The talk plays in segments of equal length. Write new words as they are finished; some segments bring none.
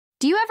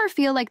Do you ever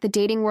feel like the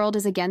dating world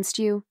is against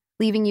you,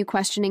 leaving you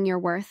questioning your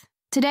worth?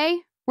 Today,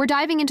 we're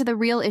diving into the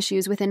real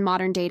issues within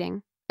modern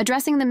dating,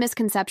 addressing the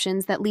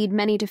misconceptions that lead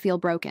many to feel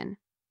broken.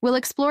 We'll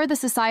explore the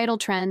societal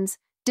trends,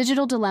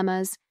 digital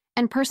dilemmas,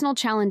 and personal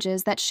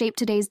challenges that shape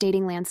today's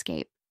dating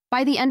landscape.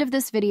 By the end of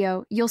this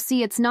video, you'll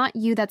see it's not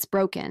you that's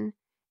broken.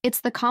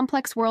 It's the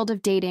complex world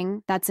of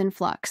dating that's in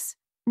flux.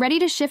 Ready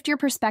to shift your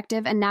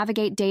perspective and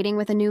navigate dating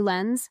with a new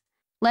lens?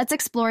 Let's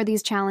explore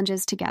these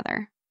challenges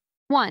together.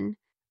 1.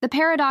 The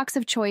paradox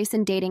of choice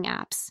in dating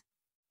apps.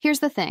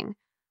 Here's the thing.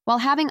 While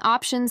having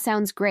options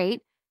sounds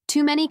great,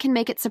 too many can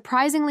make it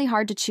surprisingly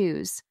hard to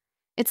choose.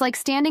 It's like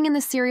standing in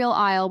the cereal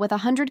aisle with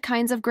 100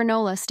 kinds of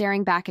granola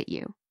staring back at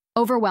you.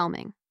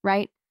 Overwhelming,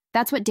 right?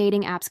 That's what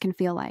dating apps can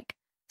feel like.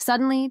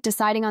 Suddenly,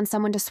 deciding on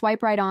someone to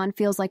swipe right on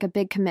feels like a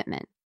big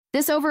commitment.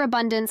 This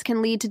overabundance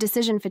can lead to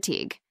decision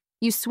fatigue.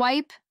 You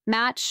swipe,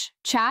 match,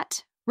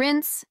 chat,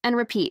 rinse, and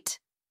repeat.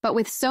 But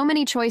with so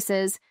many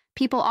choices,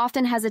 people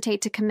often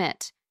hesitate to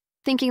commit,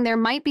 thinking there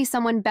might be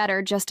someone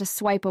better just a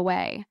swipe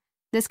away.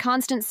 This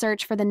constant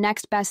search for the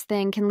next best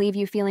thing can leave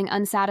you feeling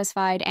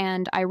unsatisfied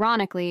and,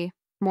 ironically,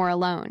 more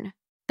alone.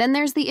 Then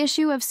there's the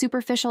issue of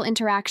superficial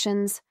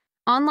interactions.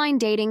 Online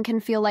dating can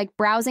feel like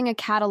browsing a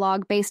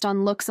catalog based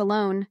on looks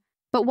alone.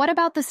 But what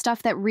about the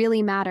stuff that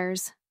really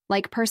matters,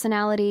 like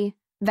personality,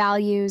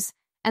 values,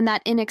 and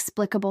that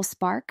inexplicable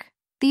spark?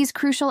 These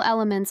crucial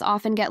elements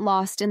often get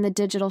lost in the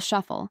digital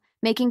shuffle,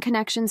 making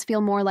connections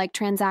feel more like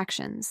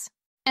transactions.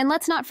 And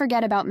let's not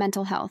forget about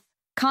mental health.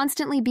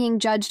 Constantly being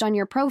judged on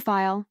your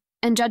profile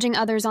and judging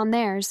others on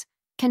theirs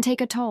can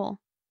take a toll.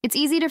 It's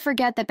easy to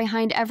forget that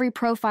behind every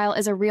profile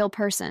is a real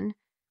person,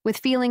 with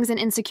feelings and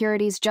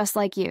insecurities just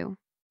like you.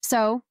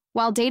 So,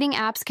 while dating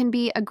apps can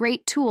be a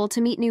great tool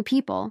to meet new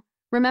people,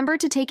 remember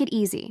to take it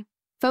easy.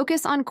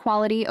 Focus on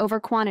quality over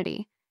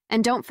quantity,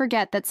 and don't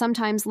forget that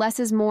sometimes less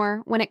is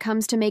more when it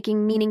comes to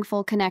making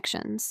meaningful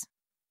connections.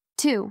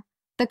 2.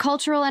 The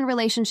cultural and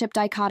relationship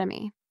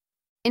dichotomy.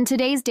 In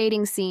today's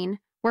dating scene,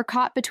 we're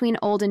caught between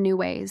old and new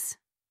ways.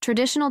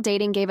 Traditional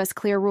dating gave us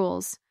clear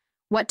rules: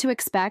 what to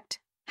expect,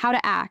 how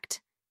to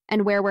act,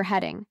 and where we're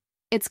heading.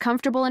 It's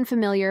comfortable and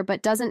familiar,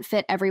 but doesn't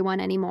fit everyone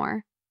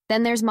anymore.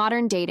 Then there's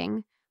modern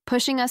dating,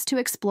 pushing us to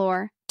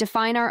explore,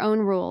 define our own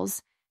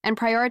rules, and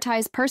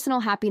prioritize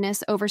personal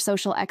happiness over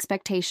social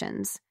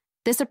expectations.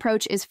 This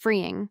approach is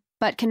freeing,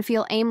 but can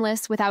feel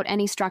aimless without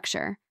any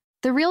structure.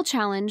 The real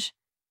challenge: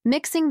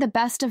 mixing the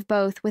best of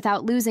both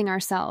without losing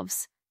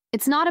ourselves.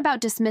 It's not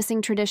about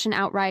dismissing tradition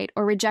outright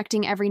or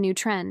rejecting every new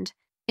trend.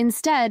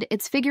 Instead,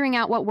 it's figuring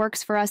out what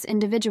works for us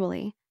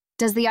individually.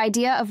 Does the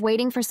idea of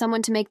waiting for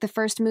someone to make the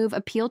first move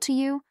appeal to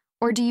you,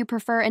 or do you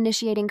prefer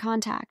initiating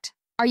contact?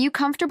 Are you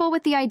comfortable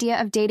with the idea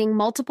of dating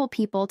multiple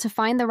people to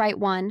find the right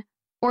one,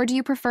 or do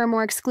you prefer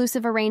more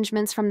exclusive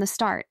arrangements from the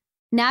start?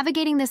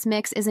 Navigating this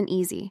mix isn't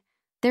easy.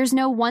 There's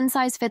no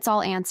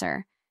one-size-fits-all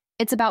answer.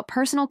 It's about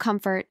personal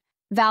comfort,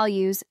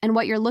 values, and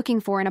what you're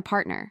looking for in a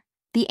partner.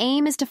 The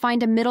aim is to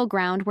find a middle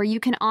ground where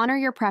you can honor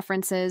your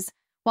preferences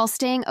while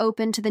staying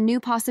open to the new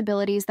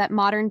possibilities that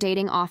modern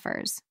dating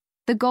offers.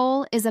 The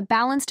goal is a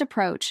balanced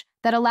approach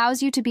that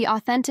allows you to be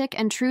authentic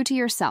and true to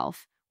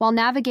yourself while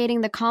navigating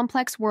the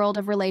complex world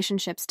of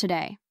relationships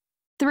today.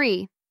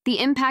 3. The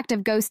impact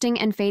of ghosting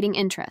and fading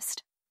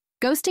interest.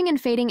 Ghosting and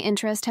fading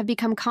interest have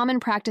become common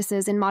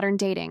practices in modern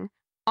dating,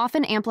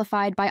 often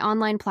amplified by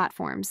online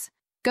platforms.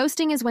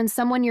 Ghosting is when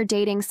someone you're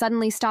dating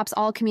suddenly stops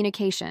all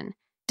communication,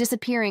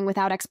 disappearing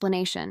without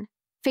explanation.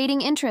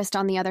 Fading interest,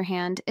 on the other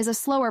hand, is a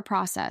slower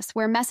process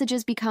where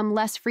messages become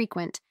less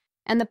frequent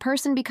and the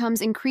person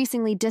becomes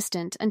increasingly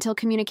distant until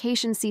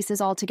communication ceases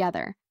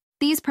altogether.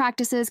 These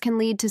practices can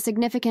lead to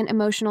significant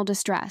emotional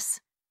distress.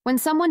 When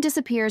someone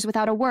disappears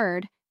without a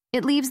word,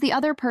 it leaves the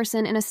other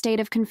person in a state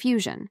of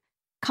confusion,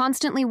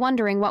 constantly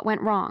wondering what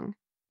went wrong.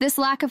 This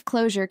lack of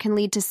closure can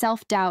lead to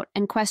self-doubt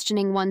and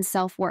questioning one's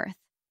self-worth.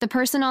 The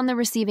person on the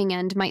receiving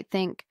end might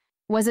think,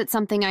 "Was it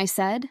something I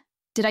said?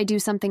 Did I do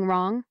something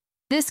wrong?"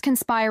 This can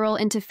spiral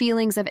into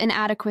feelings of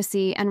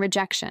inadequacy and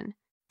rejection.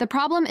 The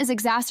problem is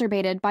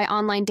exacerbated by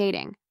online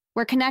dating,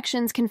 where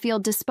connections can feel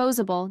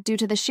disposable due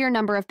to the sheer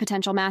number of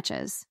potential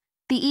matches.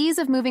 The ease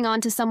of moving on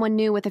to someone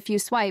new with a few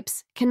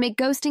swipes can make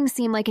ghosting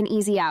seem like an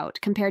easy out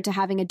compared to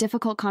having a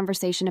difficult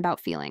conversation about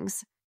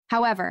feelings.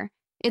 However,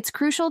 it's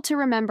crucial to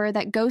remember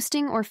that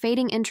ghosting or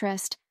fading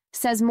interest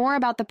says more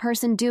about the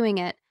person doing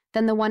it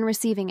than the one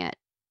receiving it.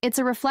 It's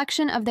a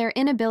reflection of their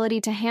inability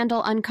to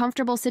handle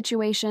uncomfortable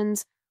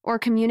situations or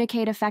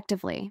communicate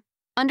effectively.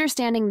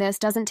 Understanding this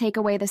doesn't take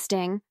away the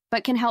sting,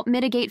 but can help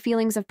mitigate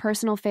feelings of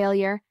personal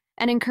failure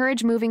and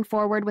encourage moving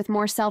forward with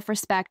more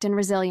self-respect and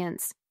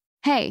resilience.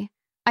 Hey,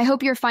 I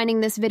hope you're finding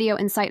this video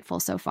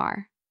insightful so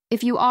far.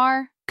 If you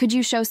are, could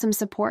you show some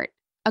support?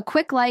 A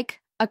quick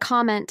like, a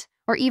comment,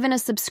 or even a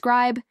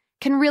subscribe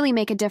can really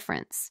make a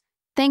difference.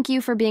 Thank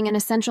you for being an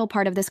essential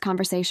part of this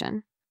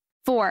conversation.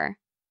 4.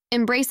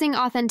 Embracing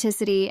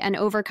authenticity and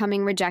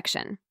overcoming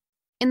rejection.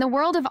 In the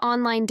world of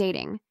online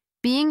dating,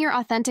 being your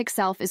authentic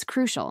self is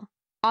crucial.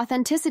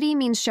 Authenticity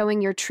means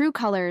showing your true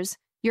colors,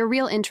 your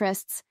real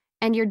interests,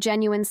 and your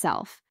genuine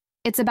self.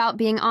 It's about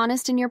being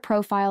honest in your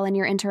profile and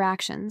your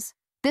interactions.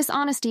 This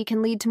honesty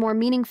can lead to more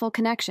meaningful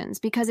connections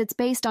because it's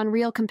based on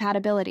real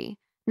compatibility,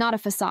 not a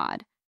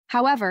facade.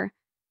 However,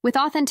 with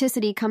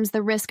authenticity comes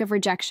the risk of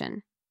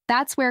rejection.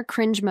 That's where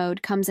cringe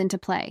mode comes into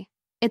play.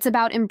 It's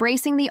about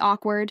embracing the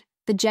awkward,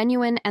 the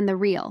genuine, and the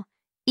real,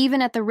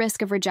 even at the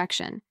risk of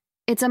rejection.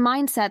 It's a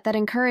mindset that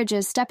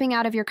encourages stepping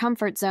out of your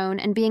comfort zone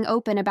and being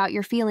open about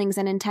your feelings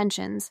and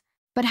intentions.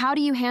 But how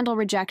do you handle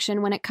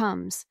rejection when it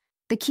comes?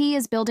 The key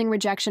is building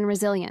rejection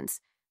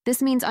resilience.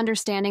 This means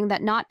understanding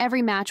that not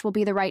every match will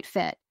be the right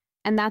fit,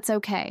 and that's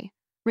okay.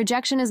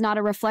 Rejection is not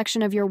a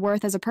reflection of your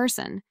worth as a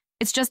person.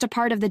 It's just a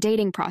part of the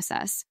dating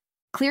process.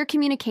 Clear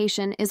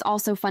communication is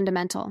also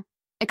fundamental.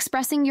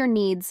 Expressing your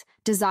needs,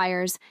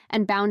 desires,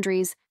 and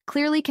boundaries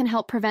clearly can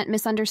help prevent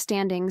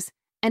misunderstandings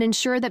and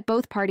ensure that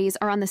both parties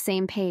are on the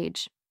same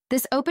page.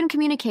 This open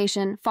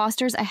communication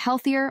fosters a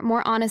healthier,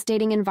 more honest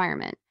dating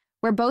environment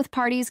where both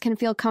parties can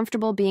feel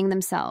comfortable being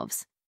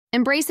themselves.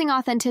 Embracing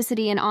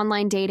authenticity in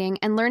online dating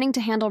and learning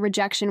to handle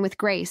rejection with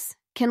grace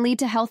can lead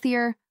to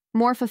healthier,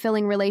 more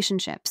fulfilling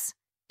relationships.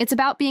 It's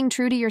about being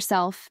true to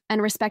yourself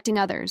and respecting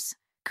others,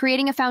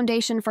 creating a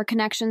foundation for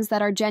connections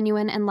that are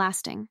genuine and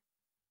lasting.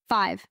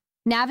 5.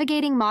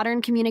 Navigating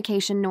modern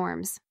communication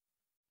norms.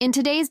 In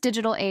today's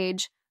digital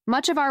age,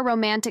 much of our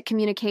romantic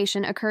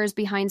communication occurs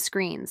behind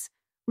screens,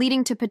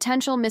 leading to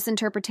potential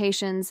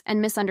misinterpretations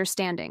and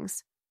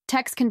misunderstandings.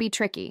 Text can be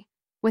tricky.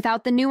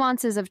 Without the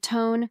nuances of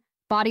tone,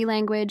 body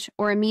language,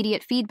 or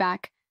immediate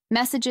feedback,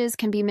 messages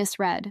can be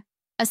misread.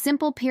 A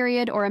simple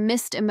period or a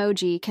missed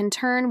emoji can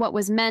turn what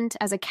was meant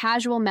as a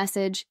casual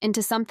message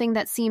into something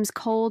that seems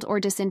cold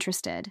or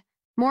disinterested.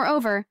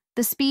 Moreover,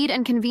 the speed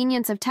and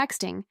convenience of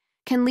texting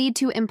can lead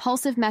to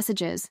impulsive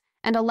messages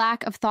and a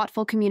lack of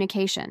thoughtful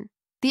communication.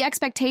 The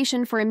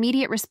expectation for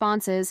immediate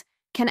responses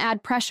can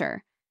add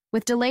pressure,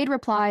 with delayed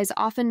replies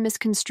often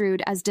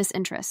misconstrued as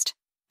disinterest.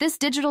 This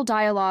digital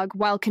dialogue,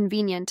 while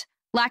convenient,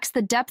 lacks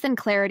the depth and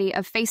clarity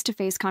of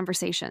face-to-face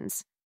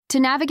conversations. To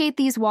navigate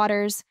these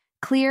waters,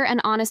 clear and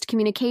honest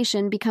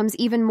communication becomes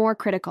even more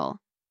critical.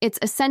 It's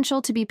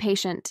essential to be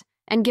patient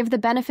and give the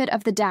benefit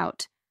of the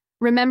doubt,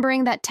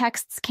 remembering that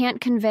texts can't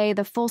convey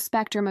the full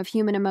spectrum of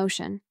human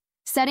emotion.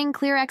 Setting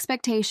clear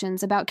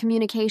expectations about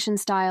communication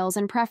styles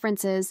and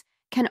preferences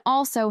can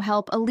also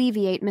help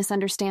alleviate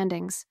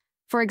misunderstandings.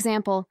 For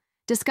example,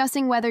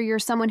 discussing whether you're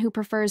someone who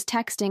prefers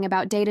texting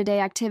about day-to-day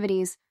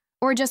activities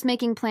or just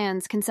making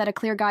plans can set a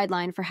clear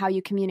guideline for how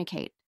you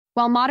communicate.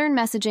 While modern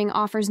messaging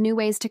offers new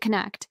ways to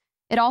connect,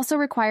 it also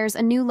requires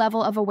a new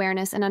level of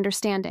awareness and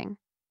understanding.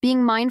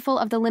 Being mindful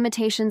of the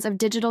limitations of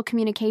digital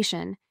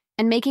communication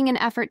and making an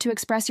effort to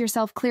express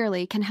yourself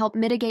clearly can help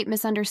mitigate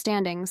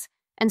misunderstandings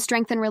and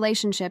strengthen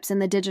relationships in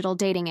the digital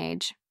dating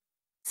age.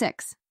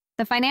 6.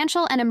 The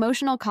financial and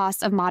emotional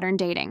costs of modern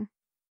dating.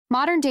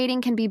 Modern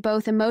dating can be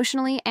both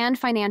emotionally and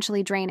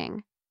financially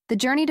draining. The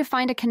journey to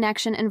find a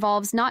connection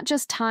involves not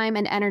just time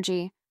and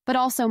energy, but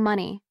also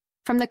money.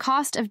 From the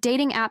cost of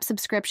dating app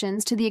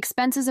subscriptions to the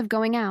expenses of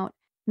going out,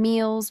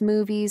 meals,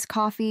 movies,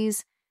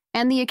 coffees,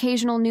 and the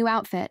occasional new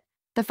outfit,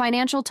 the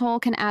financial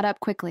toll can add up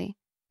quickly.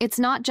 It's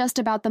not just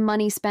about the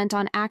money spent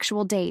on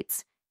actual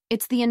dates.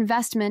 It's the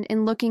investment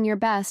in looking your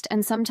best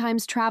and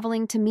sometimes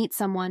traveling to meet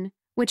someone,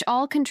 which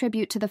all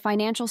contribute to the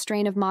financial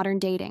strain of modern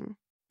dating.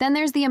 Then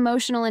there's the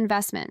emotional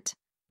investment.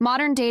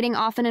 Modern dating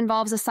often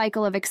involves a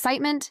cycle of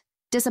excitement,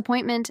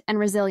 disappointment, and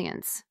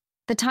resilience.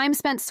 The time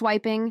spent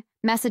swiping,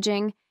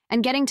 messaging,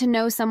 and getting to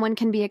know someone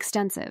can be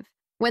extensive.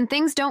 When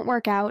things don't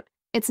work out,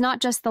 it's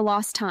not just the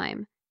lost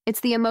time,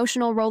 it's the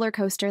emotional roller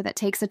coaster that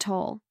takes a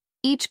toll.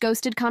 Each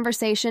ghosted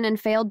conversation and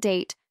failed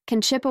date can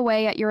chip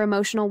away at your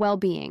emotional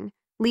well-being,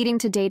 leading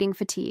to dating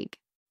fatigue.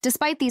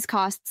 Despite these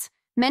costs,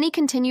 many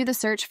continue the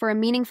search for a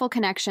meaningful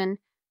connection,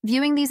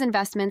 viewing these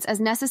investments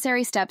as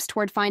necessary steps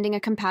toward finding a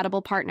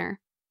compatible partner.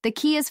 The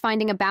key is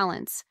finding a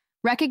balance,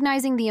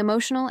 recognizing the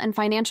emotional and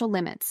financial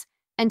limits,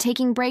 and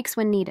taking breaks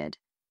when needed.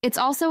 It's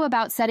also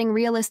about setting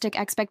realistic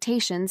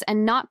expectations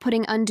and not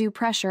putting undue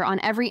pressure on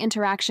every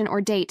interaction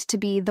or date to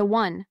be the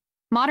one.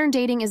 Modern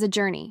dating is a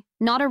journey,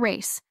 not a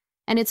race,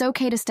 and it's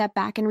okay to step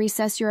back and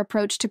reassess your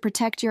approach to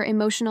protect your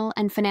emotional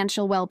and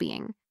financial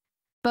well-being.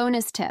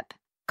 Bonus tip: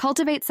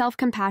 cultivate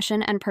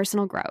self-compassion and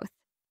personal growth.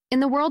 In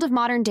the world of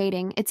modern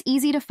dating, it's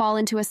easy to fall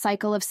into a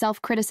cycle of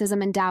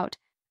self-criticism and doubt,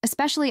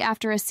 especially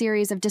after a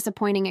series of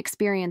disappointing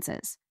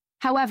experiences.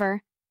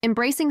 However,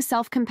 embracing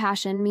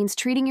self-compassion means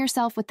treating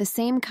yourself with the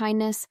same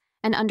kindness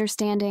and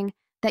understanding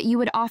that you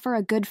would offer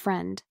a good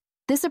friend.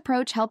 This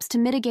approach helps to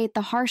mitigate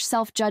the harsh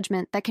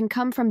self-judgment that can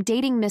come from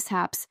dating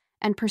mishaps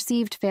and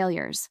perceived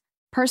failures.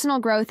 Personal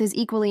growth is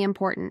equally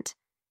important.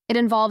 It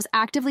involves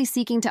actively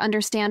seeking to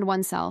understand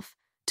oneself,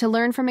 to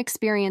learn from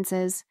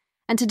experiences,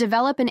 and to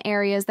develop in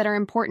areas that are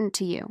important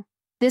to you.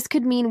 This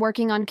could mean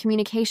working on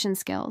communication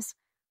skills,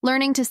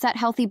 learning to set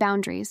healthy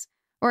boundaries,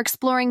 or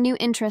exploring new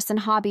interests and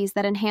hobbies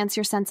that enhance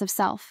your sense of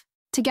self.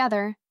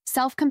 Together,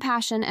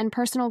 self-compassion and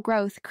personal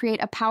growth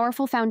create a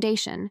powerful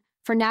foundation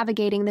for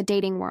navigating the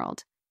dating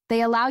world.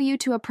 They allow you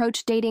to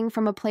approach dating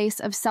from a place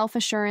of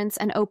self-assurance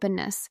and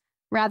openness,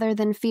 rather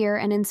than fear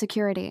and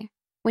insecurity.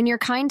 When you're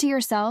kind to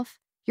yourself,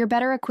 you're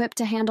better equipped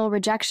to handle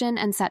rejection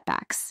and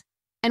setbacks.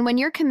 And when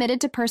you're committed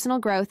to personal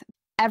growth,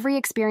 every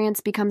experience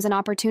becomes an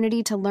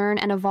opportunity to learn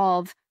and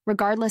evolve,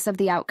 regardless of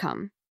the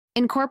outcome.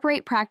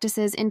 Incorporate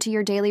practices into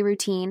your daily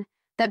routine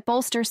that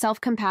bolster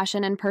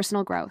self-compassion and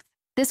personal growth.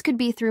 This could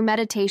be through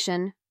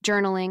meditation,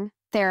 journaling,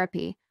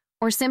 therapy,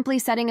 or simply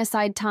setting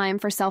aside time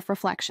for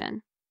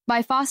self-reflection.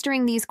 By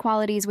fostering these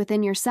qualities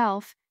within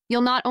yourself,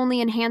 you'll not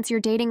only enhance your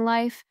dating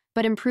life,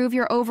 but improve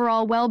your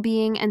overall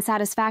well-being and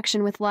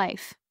satisfaction with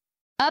life.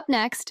 Up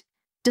next,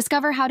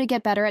 discover how to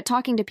get better at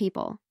talking to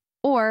people,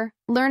 or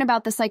learn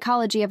about the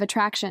psychology of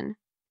attraction.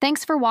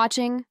 Thanks for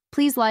watching.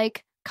 Please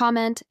like,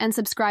 comment, and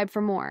subscribe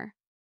for more.